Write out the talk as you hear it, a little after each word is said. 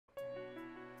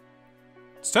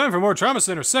It's time for more Trauma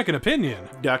Center Second Opinion.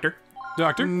 Doctor.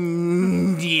 Doctor.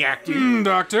 The actor. Doctor.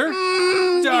 Doctor.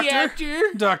 The actor.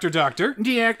 Doctor. Doctor.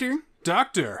 The actor.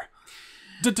 Doctor.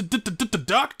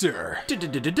 Doctor.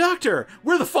 Doctor.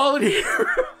 We're the fallen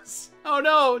heroes. Oh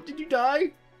no, did you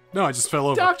die? No, I just fell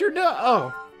over. Doctor, no.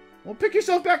 Oh. Well, pick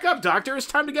yourself back up, Doctor. It's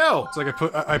time to go. It's like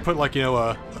I put like, you know,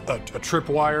 a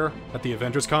tripwire at the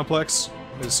Avengers complex.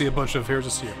 I see a bunch of heroes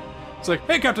just here. It's like,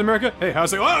 hey, Captain America. Hey,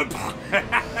 how's it? Oh!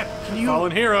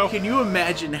 Fallen hero. Can you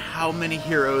imagine how many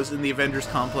heroes in the Avengers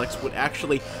complex would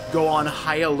actually go on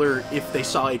high alert if they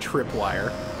saw a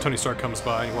tripwire? Tony Stark comes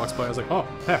by and he walks by. I was like, oh,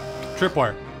 heck,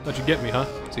 tripwire. Thought you'd get me, huh?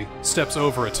 So he steps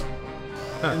over it.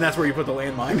 Huh. And that's where you put the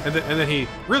landmine. And then he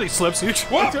really slips. Oops.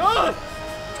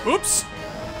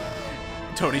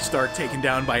 Tony Stark taken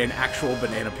down by an actual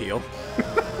banana peel.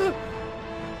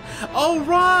 Oh,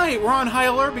 right! We're on high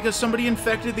alert because somebody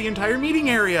infected the entire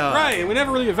meeting area. Right, and we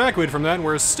never really evacuated from that, and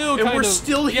we're still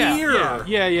still here.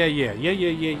 Yeah.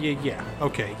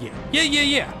 Okay,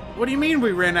 yeah. What do you mean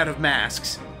we ran out of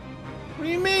masks? What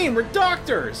do you mean? We're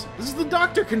doctors. This is the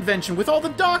doctor convention with all the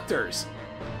doctors.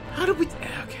 How did we...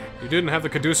 Okay. You didn't have the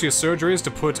caduceus surgeries to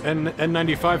put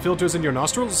N95 filters in your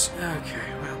nostrils? Okay,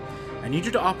 well, I need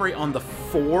you to operate on the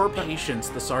 4 patients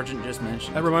the sergeant just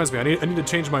mentioned. That reminds me, I need to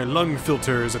change my lung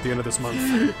filters at the end of this month.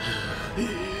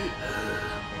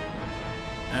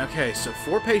 Okay, so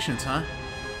 4 patients, huh?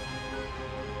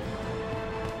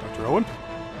 Dr. Owen?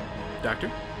 Doctor?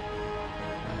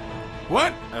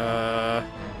 What?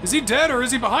 Is he dead or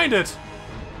is he behind it?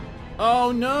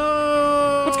 Oh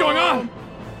no! What's going on?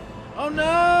 Oh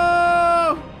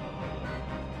no!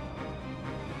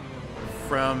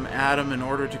 From Adam in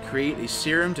order to create a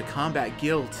serum to combat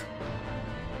guilt.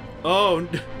 Oh,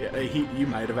 yeah, you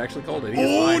might have actually called it.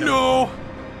 Oh no!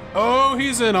 Oh,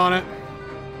 he's in on it.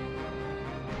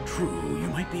 True, you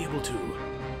might be able to.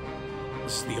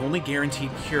 This is the only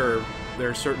guaranteed cure. There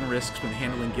are certain risks when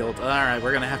handling guilt. Alright,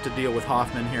 we're gonna have to deal with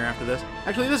Hoffman here after this.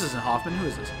 Actually, this isn't Hoffman. Who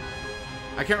is this?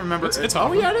 I can't remember. It's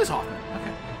Hoffman. Oh yeah, it is Hoffman.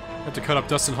 Okay. Have to cut up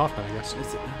Dustin Hoffman, I guess.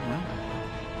 Is it, well.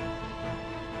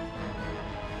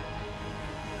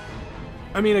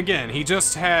 I mean, again, he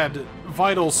just had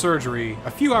vital surgery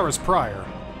a few hours prior,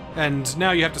 and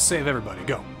now you have to save everybody.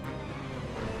 Go.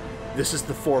 This is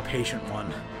the 4-patient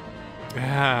one.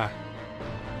 Ah.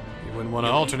 You wouldn't want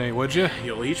to alternate, would you?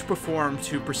 You'll each perform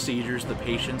 2 procedures the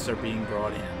patients are being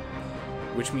brought in,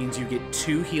 which means you get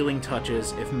 2 healing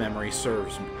touches if memory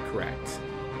serves correct.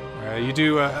 You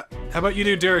do, how about you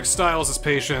do Derek Styles'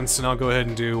 patients, and I'll go ahead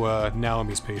and do,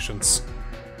 Naomi's patients.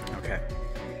 Okay.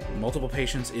 Multiple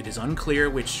patients, it is unclear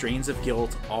which strains of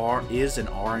guilt are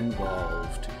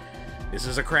involved. This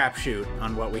is a crapshoot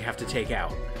on what we have to take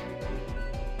out.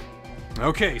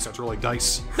 Okay, so it's rolling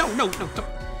dice. No,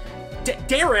 don't.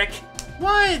 Derek!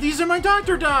 Why? These are my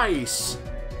doctor dice!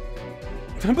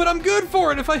 But I'm good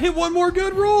for it if I hit one more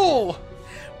good roll!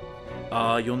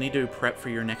 You'll need to prep for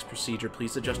your next procedure.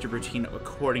 Please adjust your routine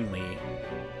accordingly.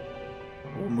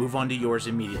 We'll move on to yours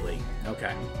immediately.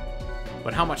 Okay.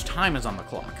 But how much time is on the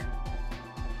clock?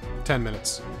 10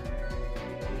 minutes.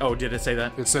 Oh, did it say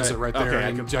that? It says it right there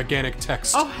in gigantic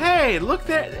text. Oh, hey, look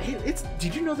there.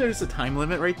 Did you know there's a time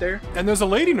limit right there? And there's a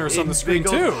lady nurse on the screen,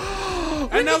 too.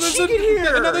 And now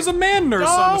there's a man nurse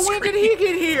on the screen. When did he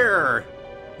get here?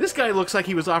 This guy looks like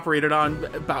he was operated on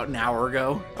about an hour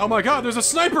ago. Oh my god, there's a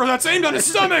sniper that's aimed at his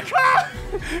stomach!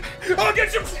 I'll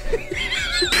get you!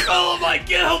 Oh, my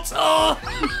guilt! Oh.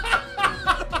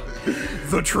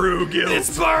 The true guilt.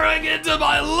 It's burrowing into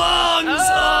my lungs!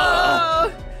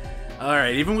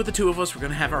 Alright, even with the 2 of us, we're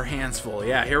gonna have our hands full.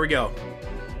 Yeah, here we go.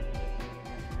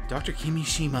 Dr.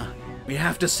 Kimishima, we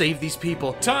have to save these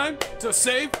people. Time to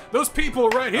save those people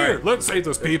right here. Right. Let's save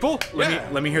those people.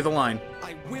 Let me hear the line.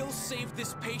 I will save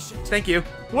this patient. Thank you.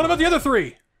 What about the other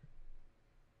 3?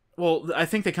 Well, I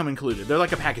think they come included. They're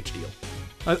like a package deal.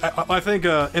 I think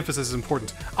emphasis is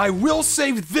important. I will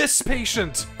save this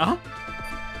patient. Uh-huh.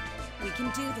 We can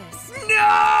do this. No!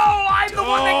 I'm the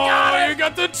one that got it! You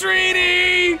got the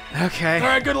treaty! Okay.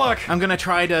 Alright, good luck. I'm gonna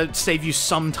try to save you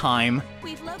some time.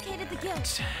 We've located the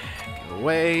guilt. Go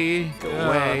away. Go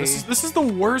away. This is the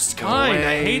worst kind.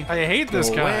 Away. I hate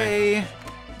this guy.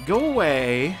 Go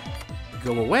away.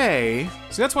 Go away.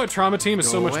 See, that's why Trauma Team is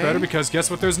so much better, because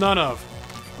guess what there's none of?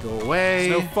 Go away.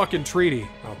 There's no fucking treaty,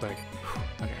 I don't think.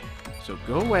 Okay. So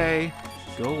go away.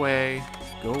 Go away.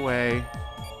 Go away.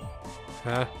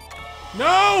 Huh?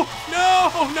 No! No!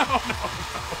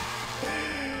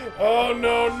 Oh,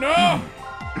 no!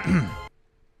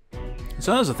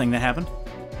 So that was a thing that happened.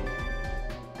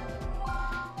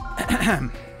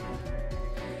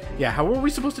 Yeah, how were we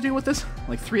supposed to deal with this?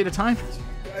 Like 3 at a time?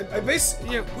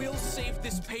 We'll save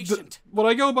this patient. What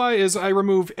I go by is I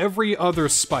remove every other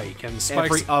spike and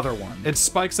spikes. Every other one. And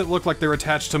spikes that look like they're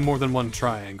attached to more than one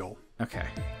triangle. Okay.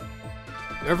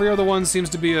 Every other one seems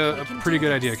to be a pretty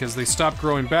good idea because they stop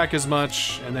growing back as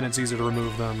much, and then it's easier to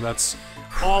remove them. That's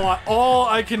all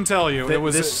I can tell you.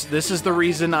 This is the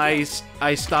reason I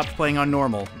stopped playing on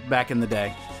normal back in the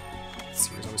day. It's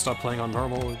the reason we stopped playing on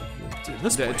normal in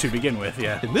this point. To begin with,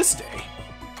 yeah. In this day.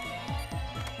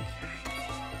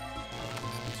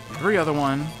 Every other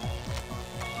one.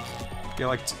 Yeah,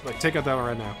 like take out that one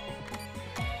right now.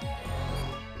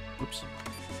 Oops.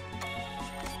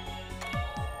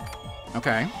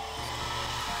 Okay.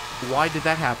 Why did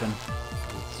that happen?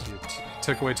 You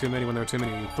took away too many when there were too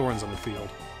many thorns on the field.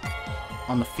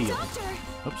 On the field. Doctor!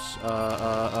 Oops.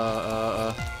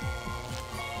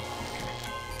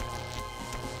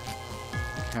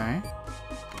 Okay.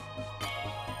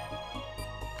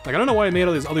 Like, I don't know why I made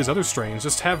all these other strains.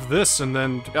 Just have this, and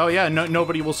then Oh yeah,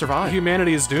 nobody will survive.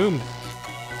 humanity is doomed.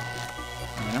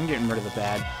 Alright, I'm getting rid of the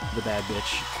bad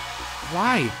bitch.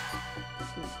 Why?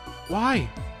 Why?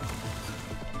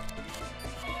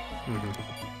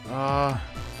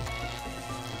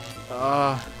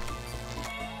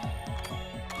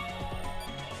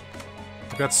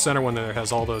 That center one there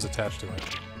has all those attached to it.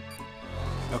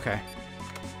 Okay.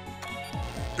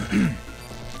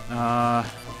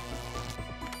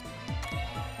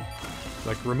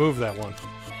 Like, remove that one.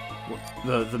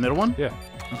 The middle one? Yeah.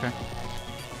 Okay.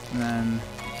 And then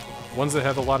Ones that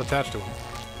have a lot attached to them.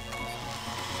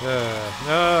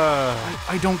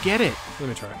 I don't get it. Let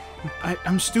me try.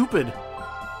 I'm stupid.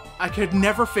 I could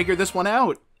never figure this one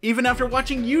out. Even after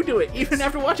watching you do it, even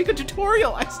after watching a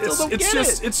tutorial, I still don't get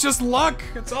it. It's just luck.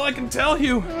 That's all I can tell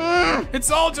you.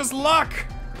 It's all just luck.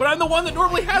 But I'm the one that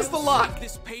normally has the luck.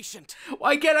 This patient.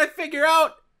 Why can't I figure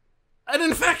out an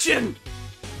infection?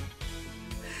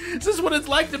 Is this what it's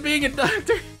like to being a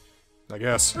doctor I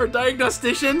guess. or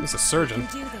diagnostician? He's a surgeon.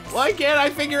 Do this. Why can't I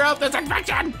figure out this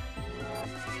infection?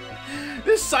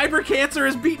 This cyber cancer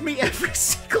has beaten me every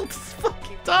single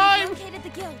fucking time. Located the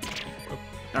guild.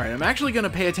 All right, I'm actually gonna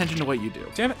pay attention to what you do.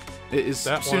 Damn it. As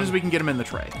soon as we can get him in the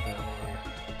tray. That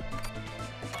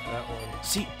one.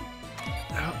 See.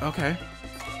 Okay.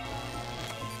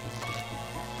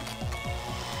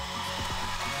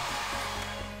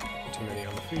 Too many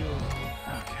on the field.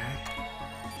 Okay.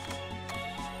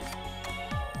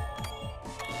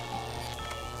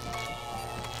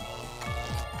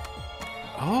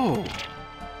 Oh.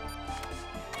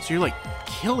 So you're like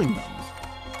killing them.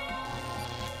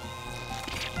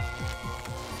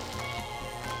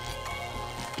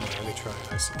 Let me try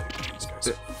and isolate these guys.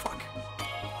 Fuck.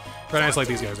 Try and isolate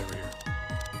these guys over here.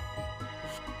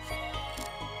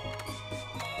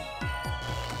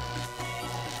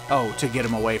 Oh, to get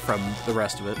him away from the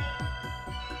rest of it.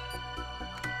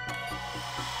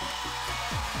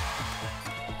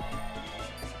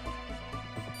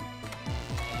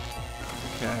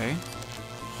 Okay.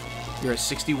 You're at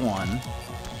 61.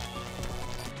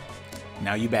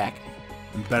 Now you back.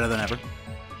 Better than ever.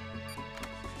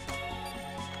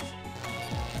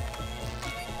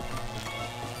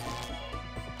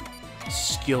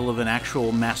 Skill of an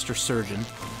actual master surgeon.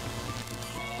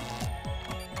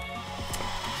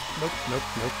 Nope, nope,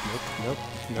 nope, nope, nope,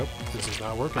 nope. This is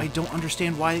not working. I don't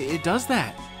understand why it does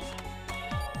that.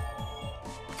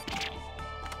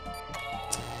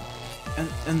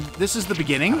 And this is the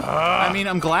beginning? I mean,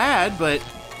 I'm glad, but...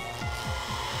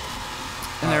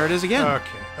 And there it is again.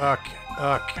 Okay.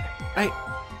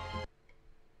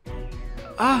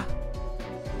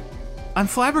 I'm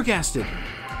flabbergasted.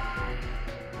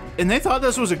 And they thought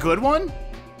this was a good one?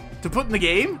 To put in the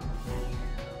game?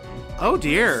 Oh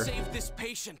dear. Save this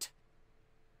patient.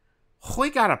 We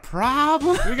got a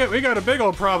problem. We got a big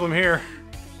old problem here.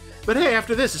 But hey,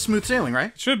 after this, it's smooth sailing,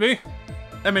 right? Should be.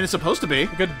 I mean, it's supposed to be.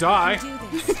 We could die. Do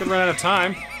this. Could run out of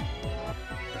time.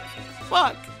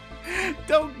 Fuck.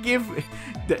 Don't give...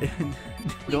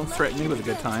 Don't threaten me with a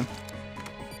good time.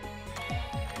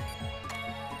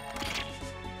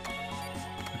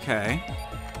 Okay.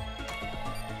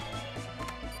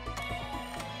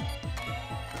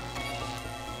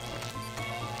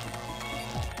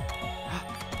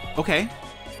 Okay.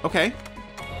 Okay.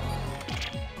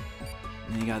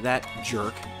 And you got that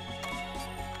jerk.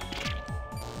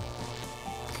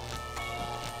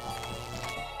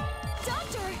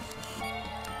 Doctor!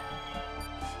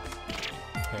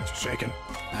 Hands are shaking.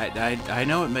 I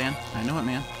know it, man. I know it,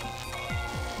 man.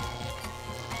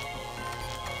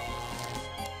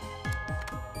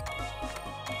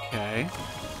 Okay.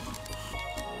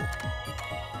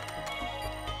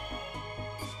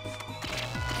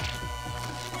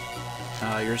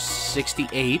 You're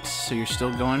 68, so you're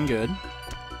still going good.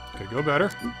 Okay, go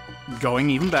better. Going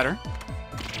even better.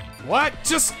 What?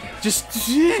 Just...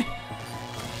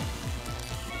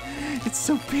 It's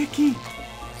so picky.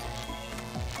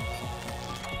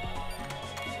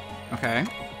 Okay.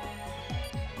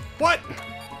 What?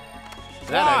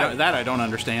 That I don't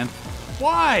understand.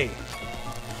 Why?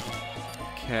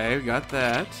 Okay, we got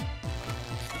that.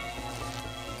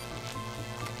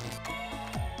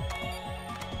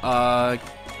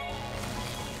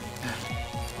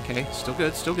 Okay, still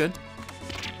good, still good.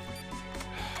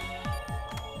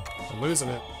 I'm losing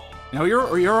it. No, you're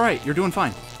all right. You're doing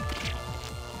fine.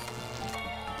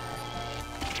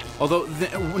 Although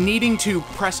needing to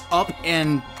press up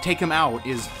and take him out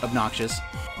is obnoxious.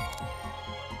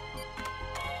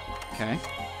 Okay,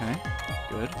 okay,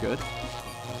 good, good.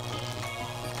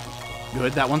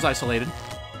 Good, that one's isolated.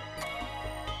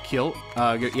 Kill,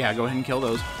 yeah, go ahead and kill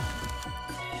those.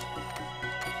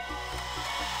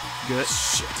 Good.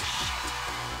 Shit.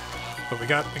 But we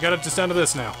got it just down to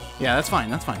this now. Yeah, that's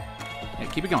fine, that's fine. Yeah,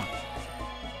 keep it going.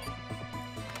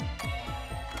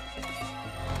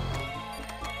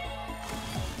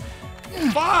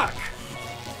 Fuck!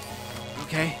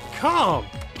 Okay. Come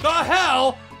the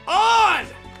hell on!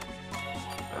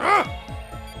 Ugh.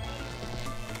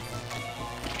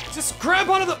 Just grab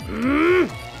onto the...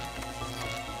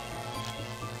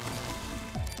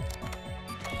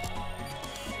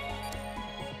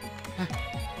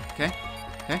 Okay,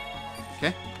 okay,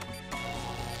 okay.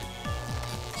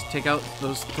 Let's take out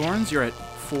those thorns. You're at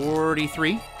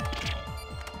 43.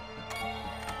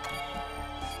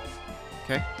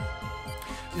 Okay.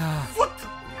 What?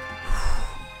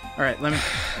 All right,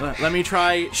 let me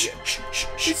try.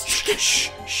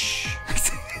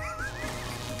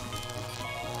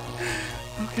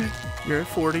 Okay, you're at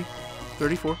 40,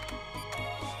 34.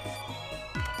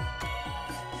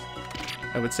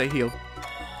 I would say heal.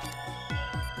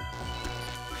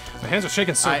 My hands are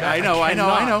shaking so bad. I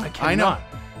know. cannot.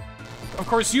 Of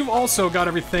course, you've also got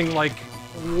everything, like,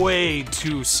 way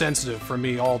too sensitive for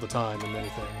me all the time in many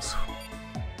things.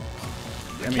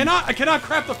 I cannot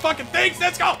crap the fucking things!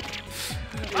 Let's go!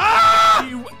 Ah!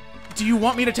 Do you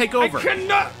want me to take over? I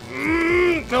cannot!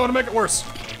 No, to make it worse.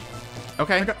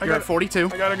 Okay, you're at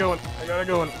 42. I gotta go in. I gotta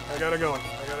go in. I gotta go in.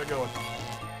 I gotta go in.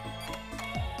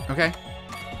 Okay.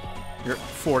 You're at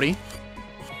 40.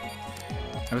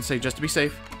 I would say just to be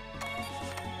safe.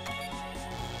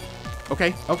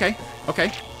 Okay, okay,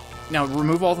 okay. Now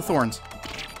remove all the thorns.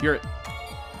 You're at...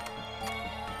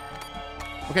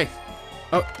 Okay.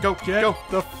 Oh, go, Get go.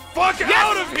 the fuck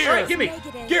out of here! All right, give me.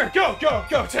 Here, go,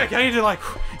 take. I need to, like...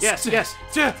 Yes. I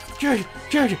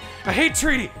hate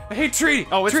treaty. Oh,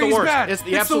 it's the Treaty's worst. bad. It's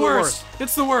the absolute worst.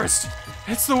 It's the worst.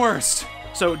 It's the worst.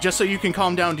 So, just so you can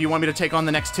calm down, do you want me to take on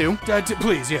the next two?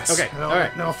 Please, yes. Okay, all right.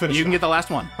 Then I'll finish. You can get the last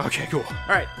one. Okay, cool.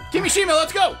 All right, Kimishima,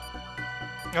 let's go. All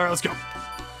right, let's go.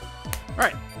 All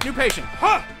right, new patient.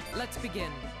 Huh! Let's begin.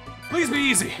 Please be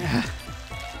easy.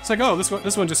 It's like, oh, this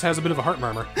one just has a bit of a heart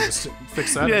murmur. Just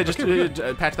fix that. Yeah, Okay, just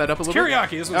good. patch that up a little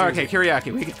Karaoke. bit. This one's Okay, easy.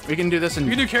 karaoke. We can do this in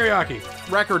We can do karaoke.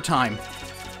 record time.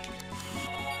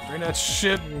 Drain that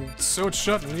shit and sew it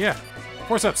shut and yeah.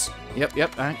 Forceps. Yep.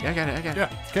 I got it. Yeah.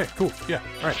 Okay. Cool. Yeah.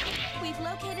 All right. We've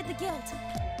located the guild.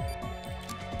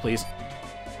 Please.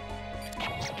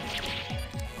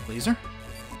 Laser.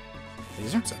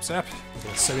 Sap. We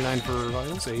got 79 for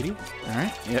vitals. 80. All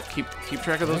right. Yep. Keep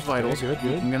track of those vitals. Good.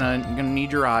 I'm gonna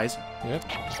need your eyes. Yep.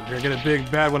 We're gonna get a big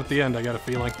bad one at the end. I got a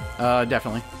feeling.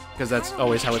 Definitely, because that's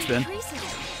always how it's been. Okay.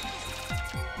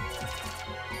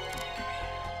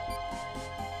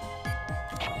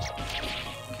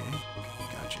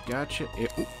 Gotcha.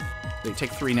 Ooh. They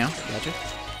take 3 now. Gotcha.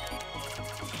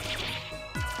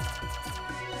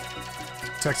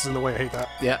 Text is in the way. I hate that.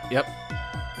 Yep.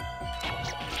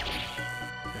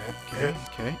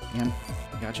 Okay. And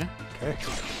gotcha. Okay.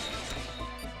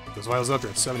 Those vitals up.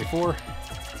 You're at 74. Gonna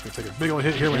take a big old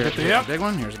hit here when we hit the Here's a big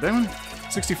one. Here's a big one.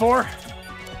 64.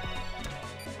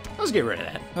 Let's get rid of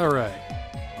that. All right.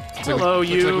 Hello, looks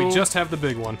you. like we just have the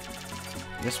big one.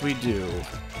 Yes, we do.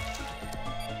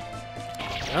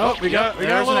 Oh, we got a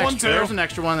little one too. There's an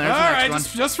extra one. There's All an right, extra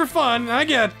one. just for fun. I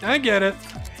get it.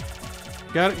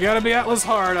 Gotta be Atlas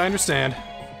hard. I understand.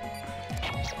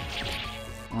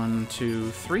 1,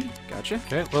 2, 3. Gotcha.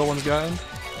 Okay, little one's gotten.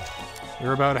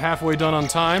 We're about halfway done on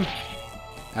time.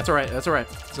 That's all right. That's all right.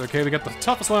 It's okay. We got the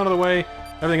toughest one out of the way.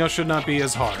 Everything else should not be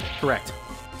as hard. Correct.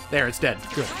 There, it's dead.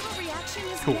 Good.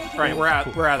 Cool. All right, we're out.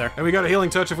 Cool. We're out there. And we got a healing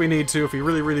touch if we need to. If we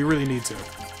really need to.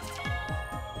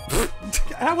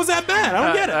 How was that bad? I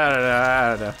don't get it.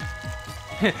 I don't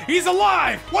know. He's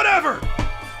alive. Whatever.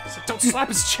 So don't slap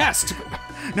his chest.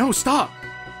 No, stop.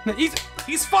 No,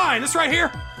 he's fine. This right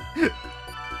here.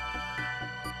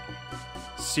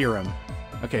 Serum.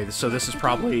 Okay, so this is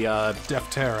probably,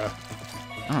 Deftera.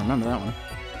 I don't remember that one.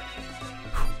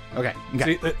 Okay.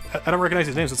 See, I don't recognize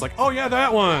his names. It's like, oh yeah,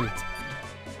 that one.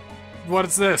 What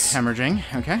is this? Hemorrhaging.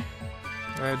 Okay.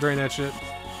 All right, drain that shit.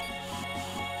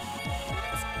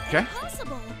 Okay.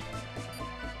 Impossible.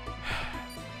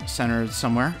 Centered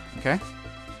somewhere. Okay.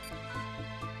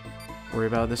 Worry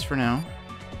about this for now.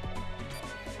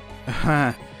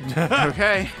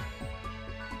 Okay.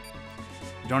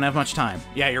 Don't have much time.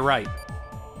 Yeah, you're right.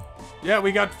 Yeah,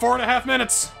 we got 4.5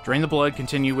 minutes. Drain the blood,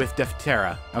 continue with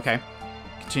Deftera. Okay.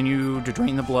 Continue to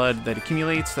drain the blood that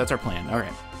accumulates. That's our plan.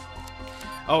 Alright.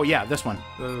 Oh, yeah, this one.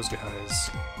 Those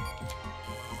guys.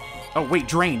 Oh, wait,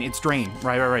 drain. It's drain.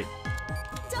 Right.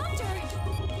 Doctor.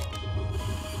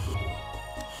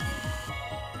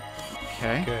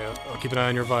 Okay. Okay, I'll keep an eye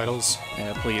on your vitals.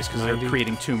 Yeah, please, because they're 90.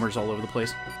 creating tumors all over the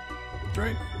place.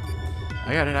 Drain.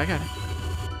 I got it.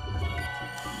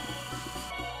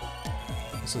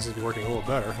 This seems to be working a little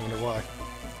better. I wonder why.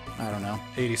 I don't know.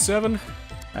 87.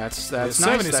 That's Yeah, nice.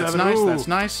 77. That's nice. Ooh. That's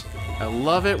nice. I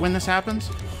love it when this happens.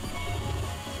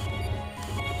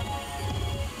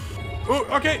 Ooh,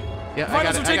 okay. Yeah,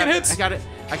 Vitals are taking hits. I got it.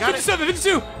 57,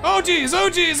 52. Oh geez. I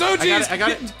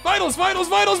got it. Vitals now.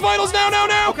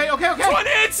 Okay. One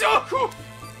hit. Oh, cool.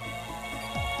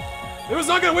 It was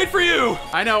not gonna wait for you.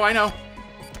 I know.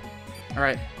 All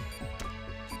right.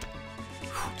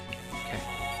 Okay.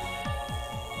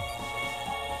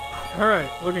 All right,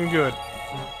 looking good.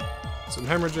 Some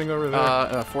hemorrhaging over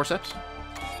there. Forceps.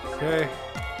 Okay.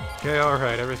 Okay, all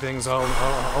right. Everything's all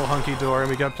hunky-dory, and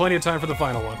we got plenty of time for the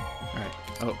final one. All right.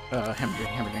 Oh,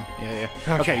 hemorrhaging. Yeah.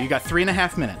 Okay, you got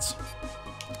 3.5 minutes.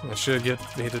 That should get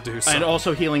me to do something. And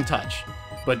also healing touch.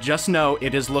 But just know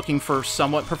it is looking for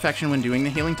somewhat perfection when doing the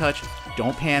healing touch.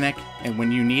 Don't panic, and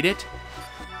when you need it,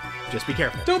 just be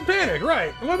careful. Don't panic,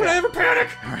 right? Why would I ever panic?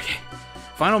 All right.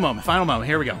 Final moment.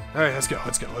 Here we go. All right, let's go.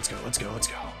 This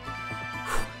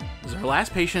is our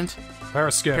last patient,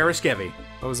 Paraskevi.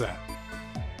 What was that?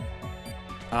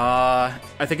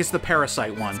 I think it's the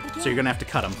parasite one, so you're gonna have to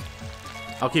cut him.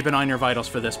 I'll keep an eye on your vitals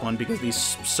for this one because these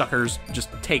suckers just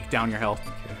take down your health.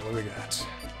 Okay, what we got?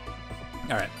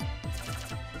 All right.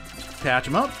 Patch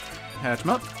him up.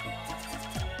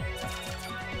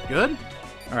 Good.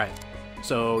 All right.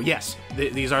 So yes,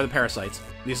 these are the parasites.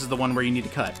 This is the one where you need to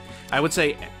cut. I would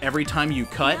say every time you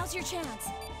cut. Now's your chance.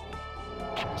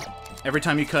 Every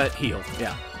time you cut, heal.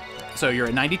 Yeah. So you're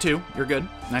at 92. You're good.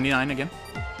 99 again.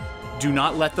 Do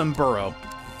not let them burrow.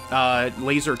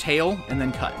 Laser tail and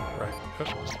then cut. Right.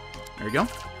 There you go.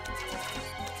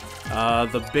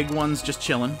 The big one's just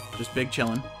chilling. Just big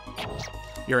chilling.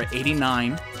 You're at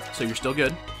 89, so you're still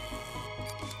good.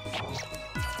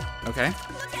 Okay.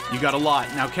 You got a lot.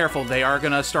 Now careful, they are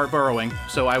gonna start burrowing,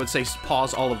 so I would say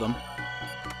pause all of them.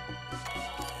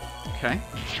 Okay.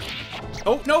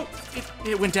 Oh, no!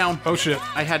 It went down. Oh, shit.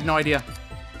 I had no idea.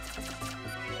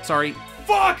 Sorry.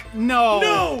 Fuck!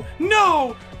 No!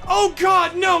 No! Oh,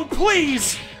 God, no!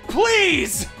 Please!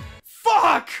 Please!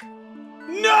 Fuck!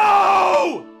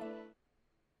 No!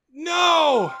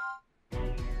 No!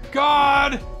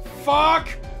 God! Fuck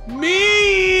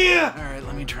me! Alright,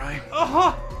 let me try.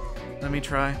 Uh-huh! Let me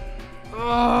try.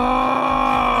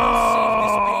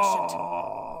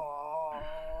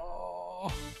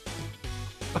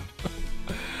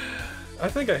 I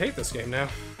think I hate this game now.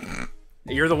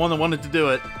 You're the one that wanted to do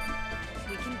it.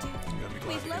 We can do it. I'm gonna be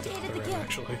glad We've we get to located the the other guild. end,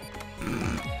 actually.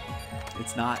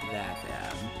 It's not that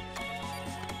bad.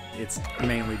 It's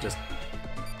mainly just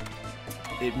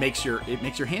it makes your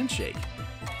hand shake.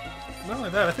 Not only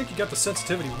that, I think you got the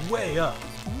sensitivity way up.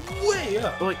 Way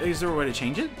up! But like, is there a way to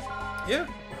change it? Yeah,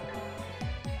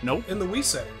 Nope. in the Wii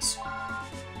settings.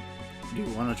 Do you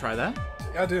want to try that?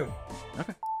 I do.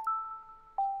 Okay.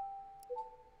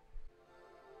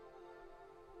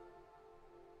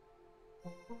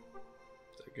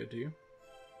 Is that good to you?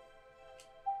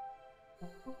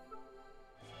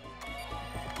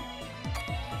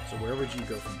 So where would you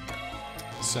go from here?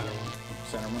 Center one.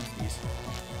 Center one? East.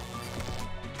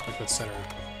 Like that center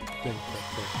thing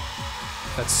right there.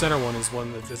 That center one is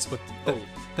one that's what.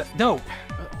 No!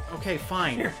 Okay,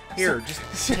 fine. Here, just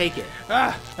take it.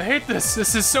 Ah! I hate this!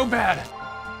 This is so bad!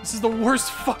 This is the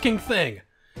worst fucking thing!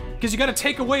 Because you gotta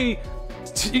take away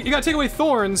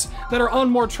thorns that are on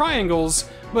more triangles,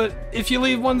 but if you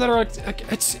leave one that are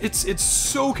it's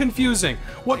so confusing.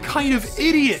 What kind of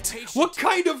idiot? What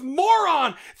kind of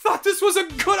moron thought this was a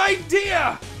good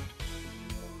idea?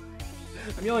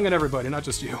 I'm yelling at everybody, not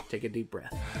just you. Take a deep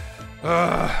breath.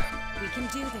 We can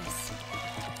do this.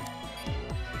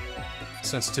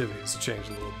 sensitivity has changed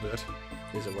a little bit.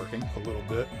 Is it working? A little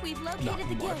bit. We've located Not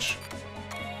the much.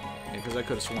 Because I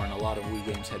could have sworn a lot of Wii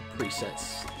games had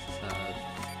presets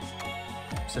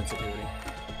sensitivity.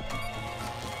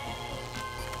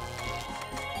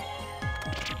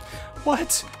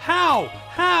 What? How?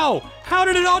 How? How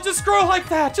did it all just grow like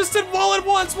that? Just did all at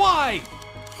once? Why?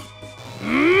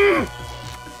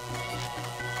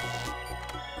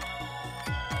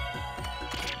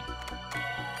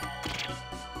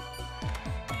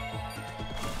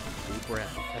 Deep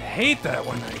breath. I hate that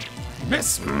when I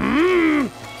miss.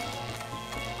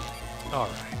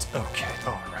 Alright, okay,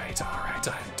 alright. I'm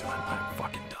done. I'm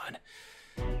fucking done.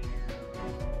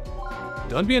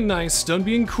 Done being nice, done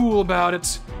being cool about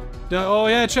it. Oh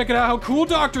yeah, check it out how cool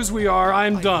doctors we are.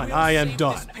 I'm done. I am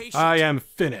done. I am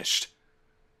finished.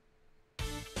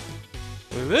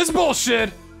 With this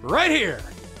bullshit right here.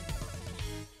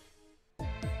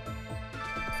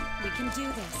 We can do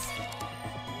this.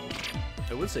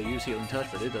 I would say use Healing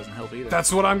Touch, but it doesn't help either.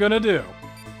 That's what I'm gonna do.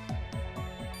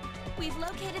 We've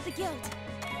located the guild.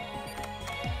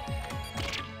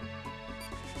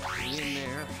 In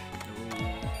there.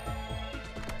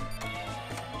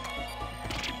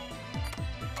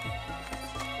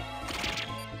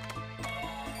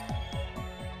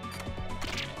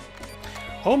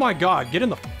 Oh my god, get in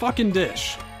the fucking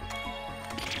dish.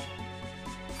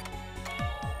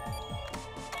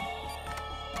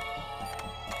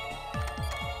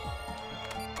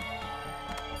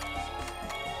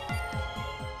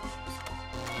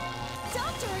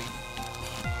 Doctor!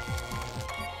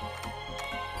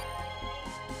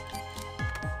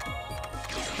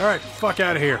 Alright, fuck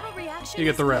out of here. Auto reaction You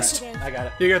get the is rest. sensitive. I got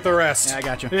it. You get the rest. Yeah, I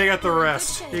got you. You get the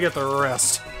rest. You get the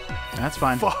rest. That's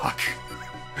fine. Fuck.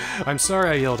 I'm sorry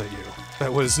I yelled at you.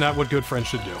 That was not what good friends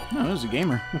should do. No, it was a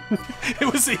gamer.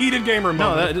 It was a heated gamer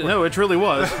No, moment. no, it truly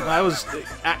was. I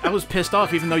was pissed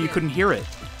off even though you couldn't hear it.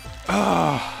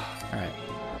 All right.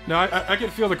 No, I can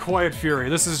feel the quiet fury.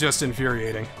 This is just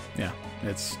infuriating. Yeah,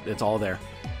 it's all there.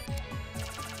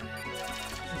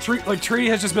 Tree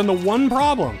has just been the one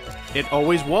problem. It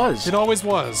always was. It always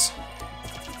was.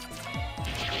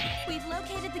 We've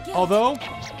located the guild. Although,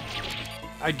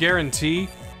 I guarantee,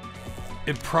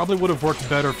 it probably would have worked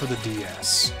better for the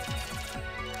DS.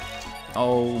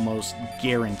 Almost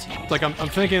guaranteed. Like, I'm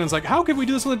thinking, it's like, how could we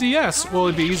do this on the DS? Well,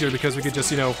 it'd be easier because we could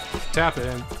just, you know, tap it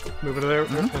and move it there,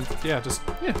 and yeah, just,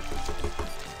 yeah.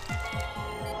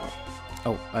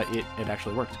 Oh, it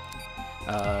actually worked.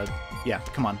 Yeah,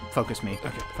 come on, focus me.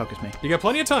 Okay. Focus me. You got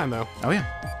plenty of time, though. Oh yeah.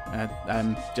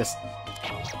 I'm just.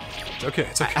 It's okay,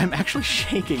 it's okay. I'm actually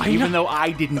shaking, I even know. though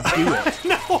I didn't do it.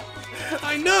 No!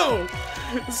 I know!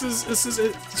 This is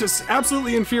it's just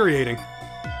absolutely infuriating.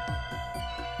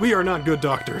 We are not good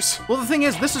doctors. Well, the thing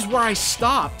is, this is where I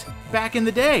stopped back in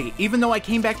the day. Even though I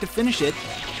came back to finish it,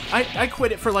 I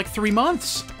quit it for like 3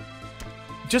 months.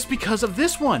 Just because of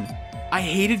this one. I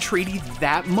hated Treaty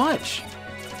that much.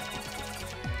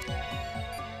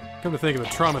 Come to think of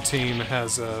it, Trauma Team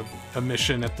has a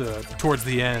mission towards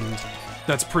the end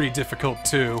that's pretty difficult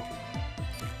too.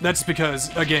 That's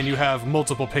because, again, you have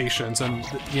multiple patients, and,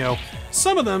 you know,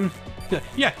 some of them...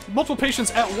 Yeah, multiple patients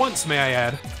at once, may I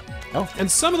add. Oh. And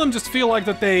some of them just feel like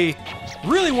that they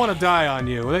really want to die on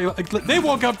you. They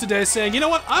woke up today saying, you know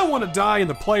what, I want to die in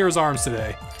the player's arms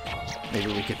today.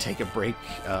 Maybe we could take a break,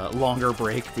 longer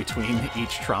break between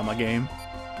each Trauma game.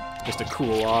 Just to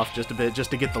cool off just a bit,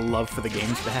 just to get the love for the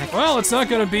games back. Well, it's not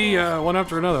going to be one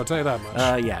after another, I'll tell you that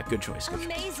much. Yeah, good choice, good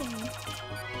choice. Amazing.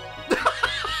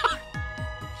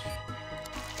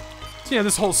 So yeah,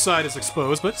 this whole side is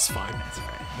exposed, but it's fine. That's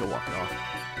alright, he'll walk it off.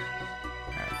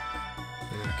 Alright.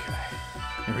 Okay.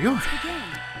 Here we go. Begin.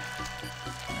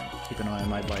 Keep an eye on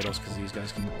my vitals, because these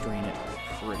guys can drain it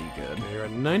pretty good. You're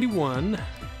at 91.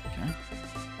 Okay.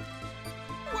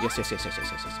 Yes. That's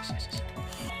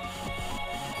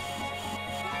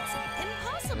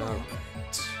impossible.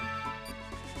 Alright.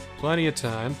 Plenty of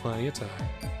time, plenty of time.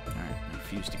 Alright, now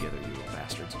fuse together, you little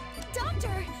bastards.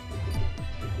 Doctor!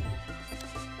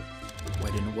 Why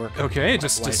didn't it work? Okay, it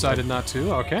just Why- decided not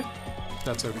to. Okay.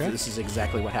 That's okay. This is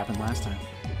exactly what happened last time.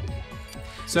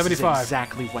 This is 75.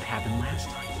 exactly what happened last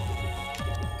time.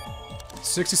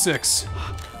 66.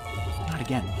 Not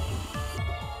again.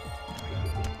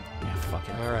 Yeah, fuck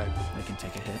it. Alright. They can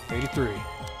take a hit. 83.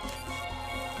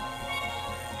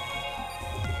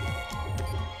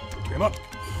 Get him up.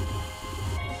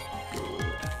 Good.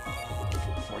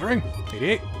 Ordering.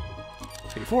 88.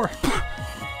 84.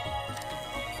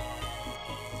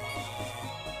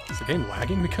 Is the game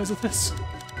lagging because of this?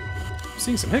 I'm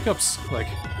seeing some hiccups. Like,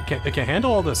 it can't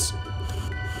handle all this.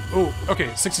 Oh, okay.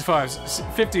 65s.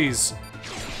 50s.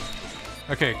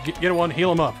 Okay, get one,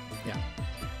 heal him up. Yeah.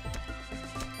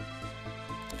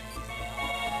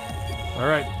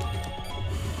 Alright.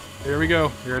 Here we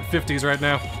go. You're at 50s right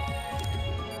now.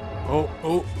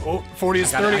 Oh, 40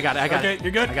 is 30. I got it. Okay,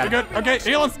 you're good, you're good. Okay,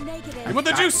 heal him. Give him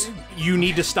the juice. You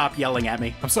need to stop yelling at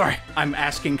me. I'm sorry. I'm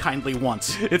asking kindly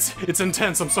once. It's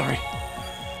intense, I'm sorry.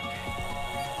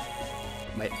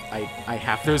 I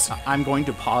have to. I'm going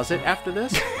to pause it after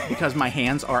this because my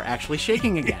hands are actually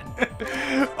shaking again.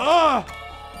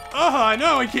 I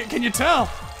know. Can you tell?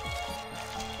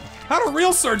 How do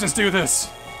real surgeons do this?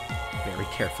 Very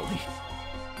carefully.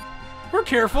 We're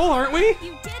careful, aren't we?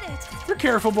 You did it. We're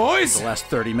careful, boys. The last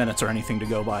 30 minutes or anything to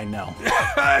go by, no.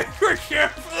 We're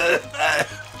careful.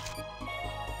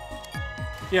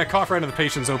 Yeah, cough right into the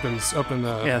patient's open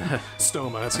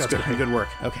stoma. That's Good work.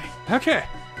 Okay. Okay,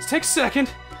 let's take a second.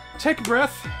 Take a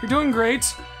breath. You're doing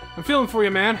great. I'm feeling for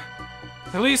you, man.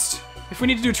 At least, if we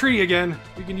need to do treaty again,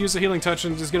 we can use the healing touch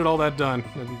and just get all that done.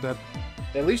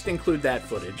 At least include that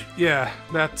footage. Yeah,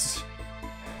 that's...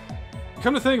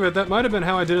 Come to think of it, that might have been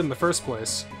how I did it in the first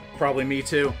place. Probably me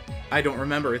too. I don't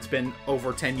remember. It's been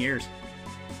over 10 years.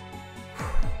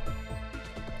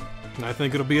 And I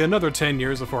think it'll be another 10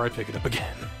 years before I pick it up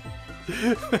again.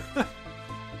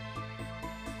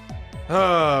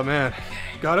 Oh, man.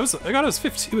 God, it was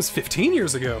 15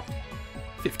 years ago.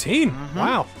 15? Mm-hmm.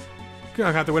 Wow.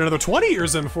 Gonna have to wait another 20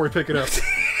 years then before we pick it up.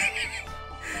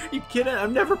 You kidding?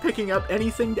 I'm never picking up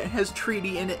anything that has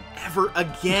treaty in it ever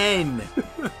again.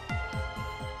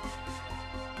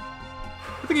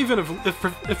 I think even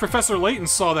if Professor Layton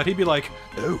saw that, he'd be like,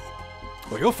 "Oh,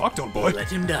 well, you're fucked, old boy. Let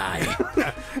him die."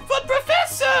 But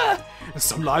Professor!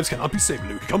 Some lives cannot be saved,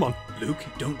 Luke. Come on. Luke,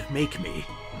 don't make me.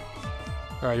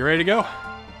 Alright, you ready to go?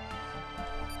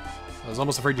 I was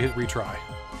almost afraid to hit retry.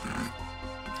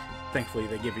 Thankfully,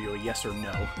 they give you a yes or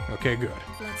no. Okay, good.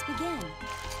 Let's begin.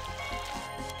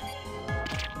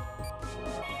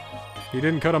 You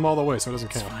didn't cut them all the way, so it doesn't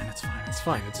count. It's fine, it's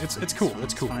fine. It's fine. It's cool.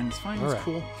 It's cool. It's fine. All It's right.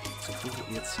 cool. It's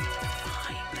cool. It's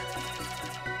fine.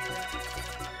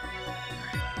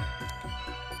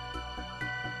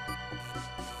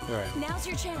 All right. Now's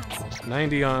your chance.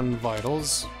 90 on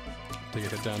vitals. Take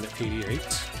it down to 88.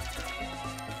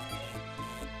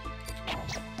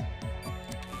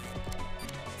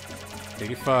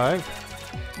 $85.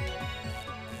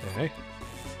 Okay.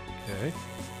 Okay.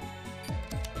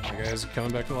 You guys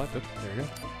coming back to life. There you go.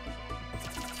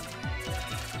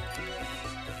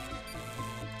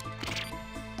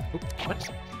 Oop, what?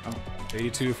 Oh,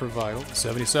 82 for vitals.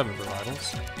 77 for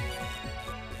vitals.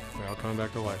 They're all coming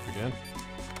back to life again.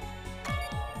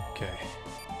 Okay.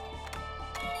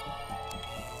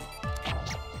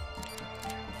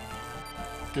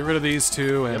 Get rid of these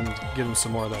two and give them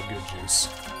some more of that good juice.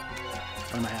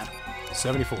 What am I at?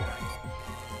 74.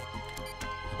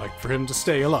 I'd like for him to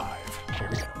stay alive. Here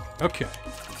we go. Okay.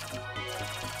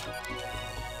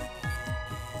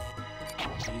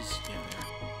 He's in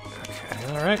there.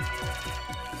 Okay, alright.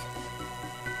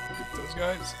 Get those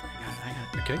guys. I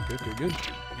got it. Okay, good. I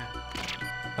got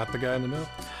it. Not the guy in the middle.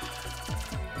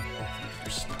 They're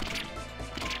stuck.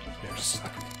 They're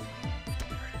stuck.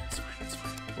 Alright, it's fine, it's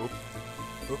fine. Oop.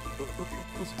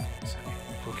 It's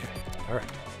okay. Okay,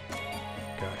 alright.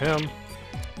 Got him.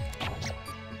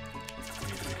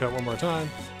 Need to be cut one more time.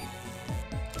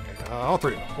 Okay, all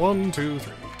three. 1, 2,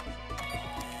 3.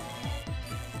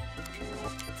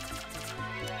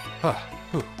 Ah,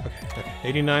 whew, okay.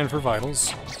 89 for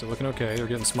vitals. Still looking okay. They're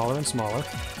getting smaller and smaller.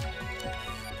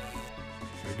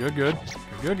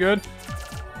 Good.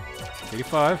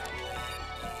 85.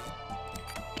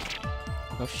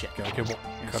 Oh shit, gotta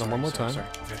cut him one more time. Sorry.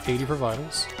 Got 80 for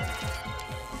vitals.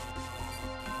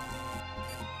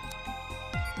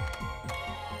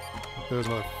 Those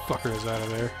motherfuckers out of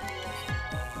there.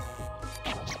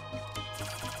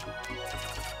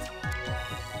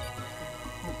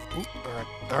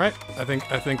 Alright. I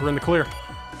think we're in the clear.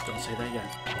 Don't say that yet.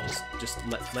 Just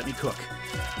let me cook.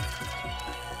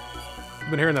 I've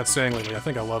been hearing that saying lately. I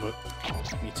think I love it.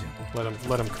 Me too. Let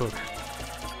him cook.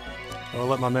 I'll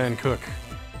let my man cook.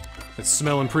 It's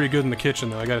smelling pretty good in the kitchen,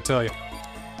 though, I gotta tell you.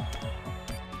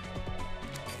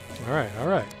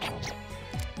 Alright.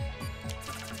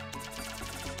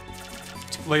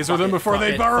 Laser them before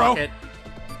they burrow!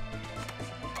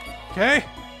 Okay?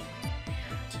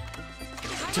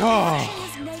 Dog!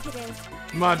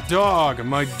 My dog,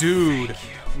 my dude,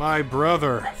 my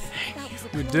brother.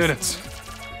 You did it.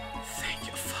 Thank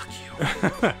you, fuck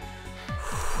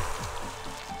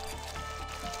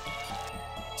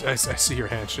you. I see your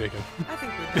hand shaking. I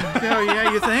think we're done. Oh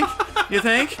yeah, you think? You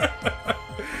think?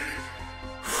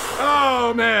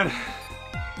 Oh man.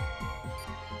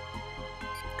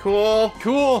 Cool.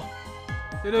 Cool.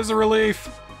 It is a relief.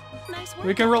 Nice work.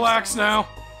 We can relax now.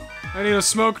 I need a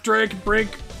smoke break.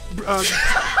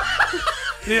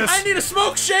 I need a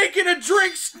smoke shake and a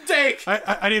drink steak.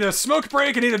 I need a smoke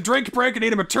break. I need a drink break. I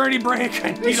need a maternity break.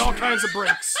 I need all kinds of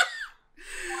breaks.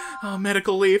 Oh,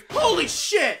 medical leave. Holy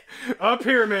shit! Up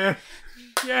here, man.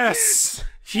 Yes.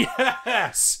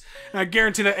 Yes. I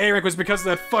guarantee that A-rank was because of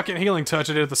that fucking healing touch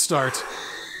I did at the start.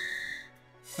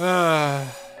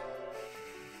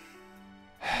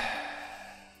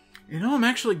 You know, I'm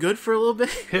actually good for a little bit.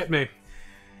 Hit me.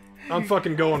 I'm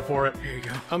fucking going for it. Here you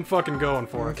go. I'm fucking going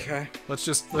for it. Okay. Let's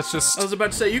just. I was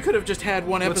about to say, you could have just had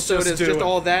one episode just as do just it.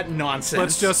 all that nonsense.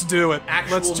 Let's just do it.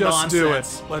 Actual Let's just do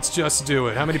nonsense. it. Let's just do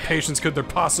it. How many patients could there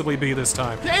possibly be this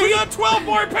time? 8! We got 12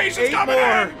 more patients 8 coming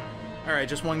more. in! Alright,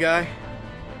 just one guy.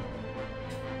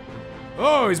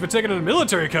 Oh, he's been taken into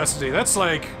military custody. That's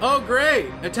like... Oh, great.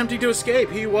 Attempting to escape.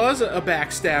 He was a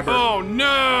backstabber. Oh,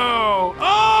 no!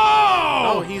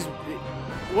 Oh! Oh, he's...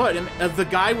 What? The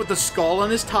guy with the skull on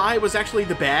his tie was actually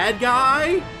the bad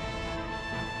guy?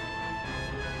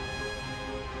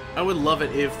 I would love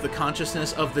it if the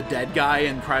consciousness of the dead guy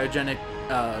in cryogenic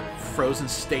frozen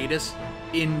status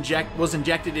was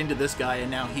injected into this guy,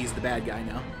 and now he's the bad guy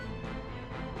now.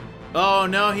 Oh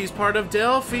no, he's part of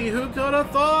Delphi. Who could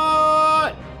have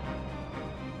thought?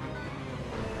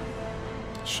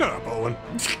 Shut up, Owen.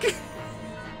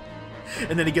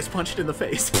 And then he gets punched in the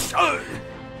face.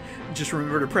 Just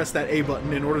remember to press that A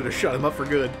button in order to shut him up for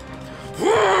good.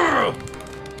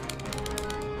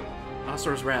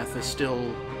 Asur's Wrath is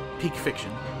still peak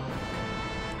fiction.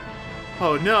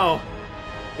 Oh no!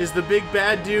 Is the big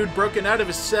bad dude broken out of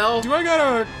his cell? I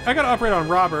gotta operate on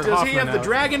Robert Does Hoffman he have the now.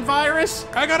 dragon virus?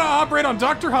 I gotta operate on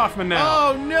Dr. Hoffman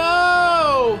now. Oh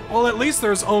no! Well, at least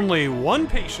there's only one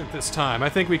patient this time. I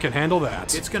think we can handle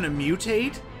that. It's gonna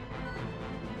mutate?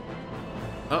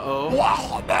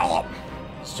 Uh-oh.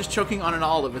 It's just choking on an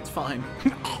olive, it's fine.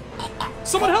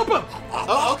 Someone help him!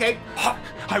 Oh, okay.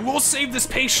 I will save this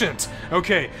patient!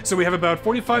 Okay, so we have about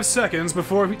 45 seconds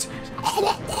before we...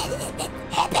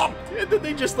 And then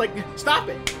they just, like, stop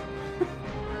it.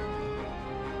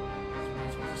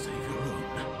 Save your own.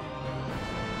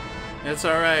 It's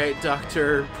alright,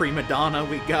 Dr. Prima Donna,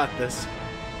 we got this.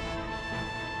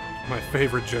 My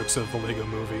favorite jokes of the Lego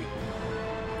movie.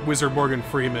 Wizard Morgan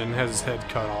Freeman has his head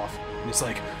cut off. And he's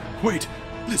like, wait,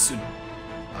 listen.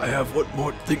 I have one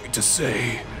more thing to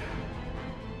say.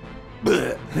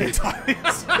 Bleh.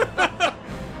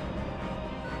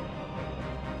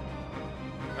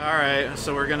 Alright,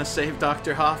 so we're gonna save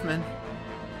Dr. Hoffman.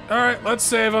 Alright, let's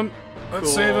save him. Let's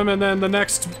Cool. save him, and then the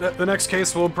next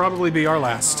case will probably be our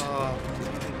last.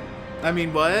 I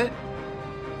mean, what?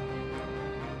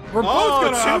 We're both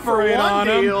gonna operate on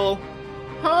him. deal.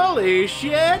 Holy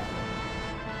shit!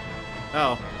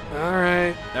 Oh.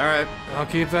 Alright, Alright. I'll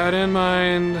keep that in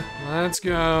mind. Let's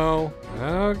go.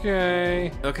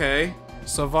 Okay. Okay.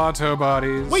 Savato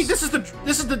bodies. Wait, this is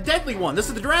the deadly one. This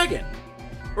is the dragon.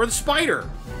 Or the spider.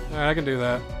 Alright, I can do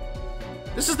that.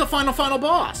 This is the final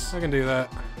boss. I can do that.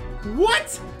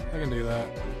 What? I can do that.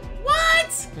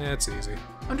 What? Yeah, it's easy.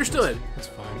 Understood. It's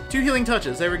fine. 2 healing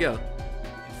touches. There we go.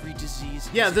 Every disease.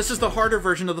 Yeah, this is the harder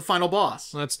version of the final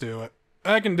boss. Let's do it.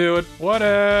 I can do it.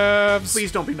 Whatevs.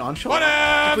 Please don't be nonchalant.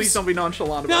 Whatevs. Please don't be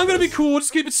nonchalant about No, I'm gonna be this. cool.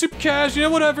 Just keep it super cash. You know,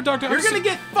 whatever, Doctor. You're gonna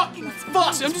get fucking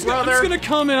fucked, I'm just brother. gonna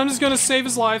come in. I'm just gonna save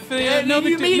his life. Yeah, And no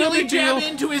you big deal. No immediately big deal.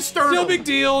 jab into his sternum. No big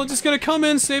deal. I'm just gonna come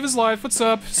in, save his life. What's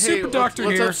up? Hey, Super Doctor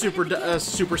what's here. up,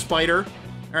 super spider?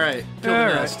 All right, kill the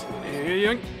All nest.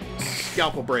 right.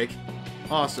 Scalpel break.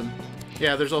 Awesome.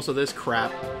 Yeah, there's also this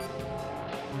crap.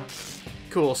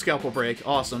 Cool, scalpel break.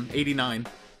 Awesome. 89.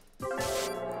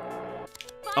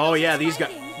 Oh yeah, these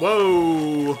guys.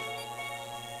 Whoa.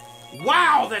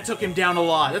 Wow, that took him down a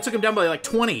lot. That took him down by like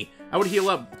 20. I would heal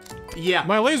up. Yeah.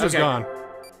 My laser's okay. gone.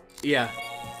 Yeah.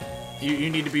 You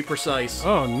need to be precise.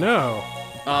 Oh no.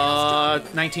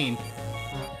 19.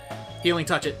 Healing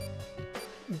touch it.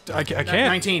 I can't.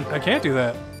 19. I can't do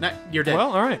that. You're dead.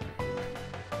 Well, all right.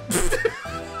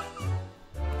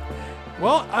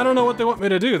 Well, I don't know what they want me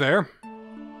to do there.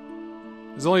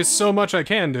 There's only so much I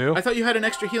can do. I thought you had an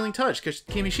extra healing touch because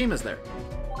Kimishima's there.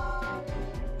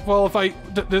 Well, if I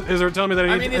is there telling me that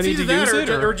I need, it's I need to either use that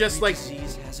it, or just like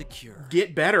Disease has a cure.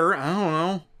 get better. I don't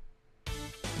know.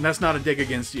 And that's not a dig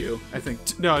against you, I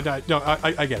think. No, I get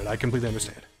it. I completely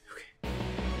understand.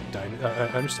 Okay. I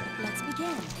understand. Let's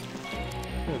begin.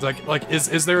 It's like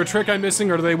is there a trick I'm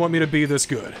missing, or do they want me to be this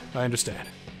good? I understand.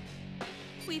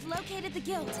 We've located the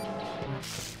guild.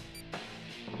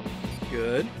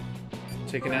 Good.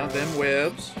 Taking out them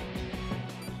webs.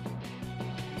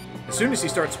 As soon as he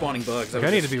starts spawning bugs, I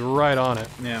need to be right on it.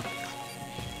 Yeah.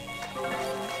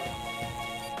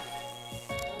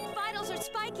 Vitals are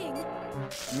spiking.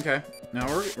 Okay.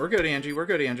 No, we're good, Angie. We're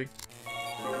good, Angie.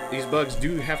 These bugs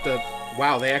do have to...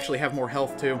 Wow, they actually have more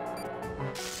health, too.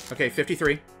 Okay,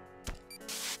 53.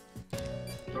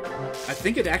 I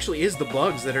think it actually is the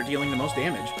bugs that are dealing the most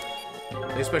damage.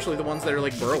 Especially the ones that are,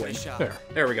 like, burrowing. There.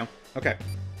 There we go. Okay.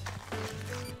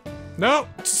 No!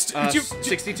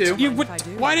 62.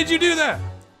 Why did you do that?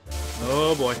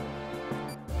 Oh, boy.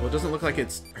 Well, it doesn't look like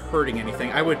it's hurting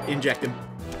anything. I would inject him.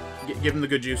 Give him the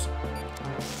good juice.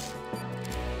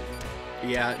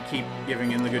 Yeah, keep giving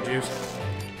him the good juice.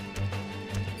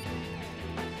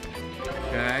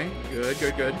 Okay, good,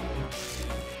 good, good.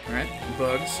 Alright,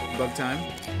 bugs. Bug time.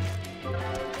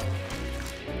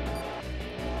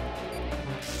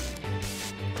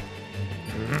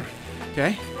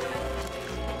 Okay.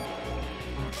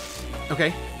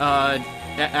 Okay,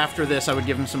 after this, I would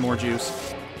give him some more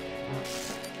juice.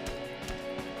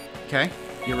 Okay,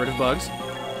 get rid of bugs.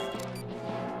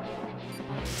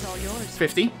 It's all yours.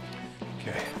 50.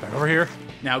 Okay, back over here.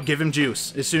 Now give him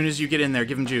juice. As soon as you get in there,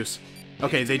 give him juice.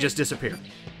 Okay, they just disappear.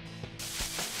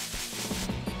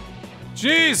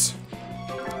 Jeez!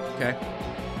 Okay.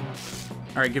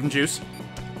 Alright, give him juice.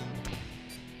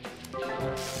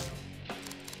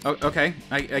 Oh, okay,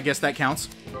 I guess that counts.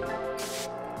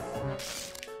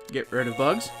 Get rid of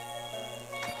bugs.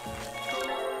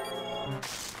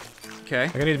 Okay.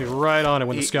 I need to be right on it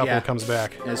when the scalpel comes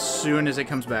back. As soon as it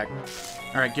comes back.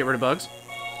 Alright, get rid of bugs.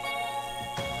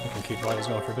 I can keep vitals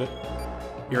going for a bit.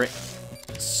 You're at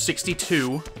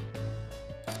 62.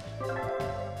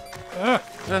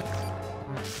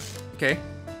 Okay.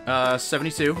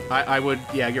 72. I would,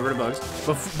 yeah, get rid of bugs.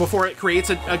 Before it creates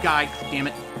a guy. Damn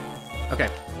it. Okay.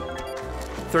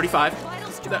 35.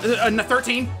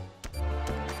 13.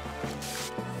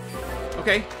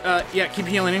 Okay, yeah, keep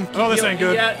healing him. Oh, this ain't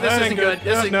good. Yeah, this isn't good.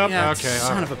 This is, nope. yeah, Okay.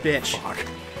 Son of a bitch. Fuck.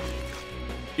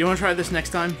 You want to try this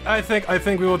next time? I think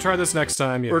we will try this next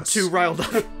time. Yes. We're too riled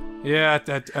up. Yeah.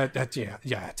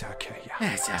 Yeah. It's okay.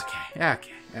 Yeah. It's okay.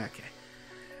 Okay.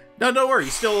 No, don't worry.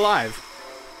 He's still alive.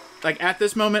 Like at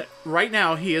this moment, right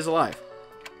now, he is alive.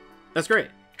 That's great.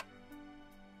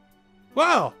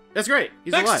 Well, that's great.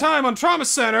 He's next alive. time on Trauma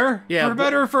Center, yeah, for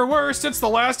better or for worse, it's the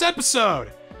last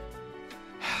episode.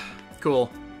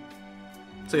 Cool.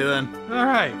 See you then. All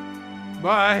right.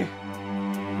 Bye.